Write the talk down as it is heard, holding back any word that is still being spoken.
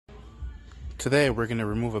Today we're going to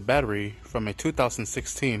remove a battery from a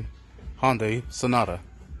 2016 Hyundai Sonata.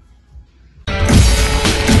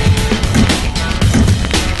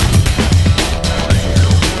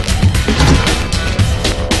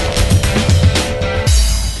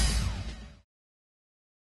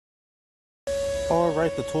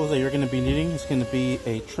 Alright, the tools that you're going to be needing is going to be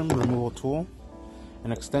a trim removal tool,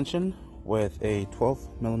 an extension with a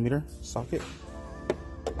 12mm socket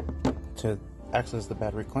to access the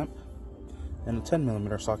battery clamp, and a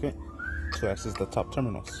 10mm socket to access the top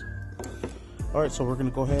terminals. Alright, so we're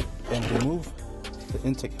going to go ahead and remove the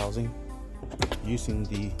intake housing using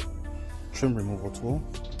the trim removal tool.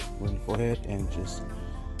 We're going to go ahead and just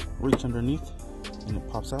reach underneath and it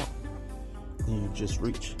pops out. Then you just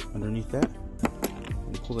reach underneath that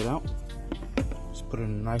and pull it out. Just put it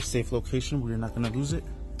in a nice safe location where you're not going to lose it.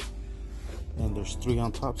 And there's 3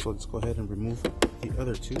 on top, so let's go ahead and remove the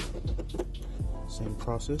other 2. Same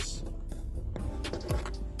process.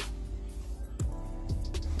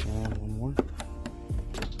 And one more.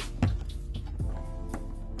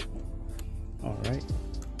 Alright.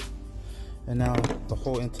 And now the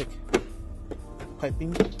whole intake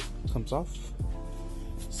piping comes off.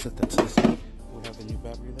 Set that to the side. We have the new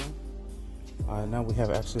battery there. Now we have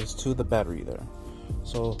access to the battery there.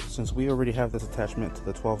 So since we already have this attachment to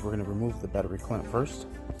the 12, we're going to remove the battery clamp first.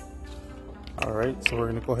 Alright, so we're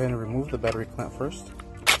going to go ahead and remove the battery clamp first.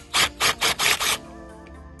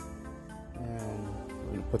 And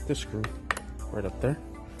we're going to put this screw right up there.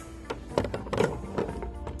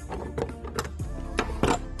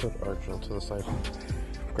 Put our drill to the side.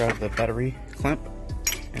 Grab the battery clamp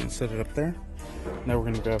and set it up there. Now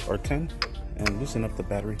we're going to grab our 10 and loosen up the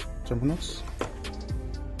battery terminals.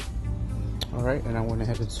 Alright, and I went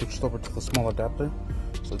ahead and switched over to the small adapter.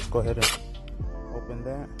 So let's go ahead and open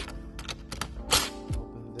that.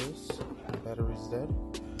 Open this. The battery's dead.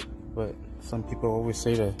 But some people always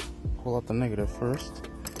say to pull out the negative first,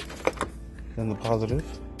 then the positive,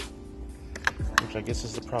 which I guess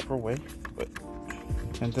is the proper way. But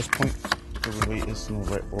at this point, there really is no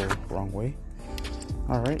right or wrong way.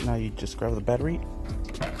 Alright, now you just grab the battery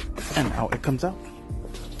and out it comes out.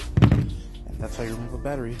 And that's how you remove a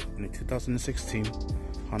battery in a 2016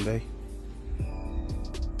 Hyundai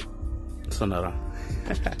Sonata.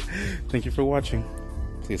 Thank you for watching.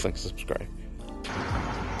 Please like and subscribe.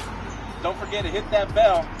 Don't forget to hit that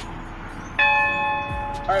bell.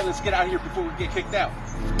 Alright, let's get out of here before we get kicked out.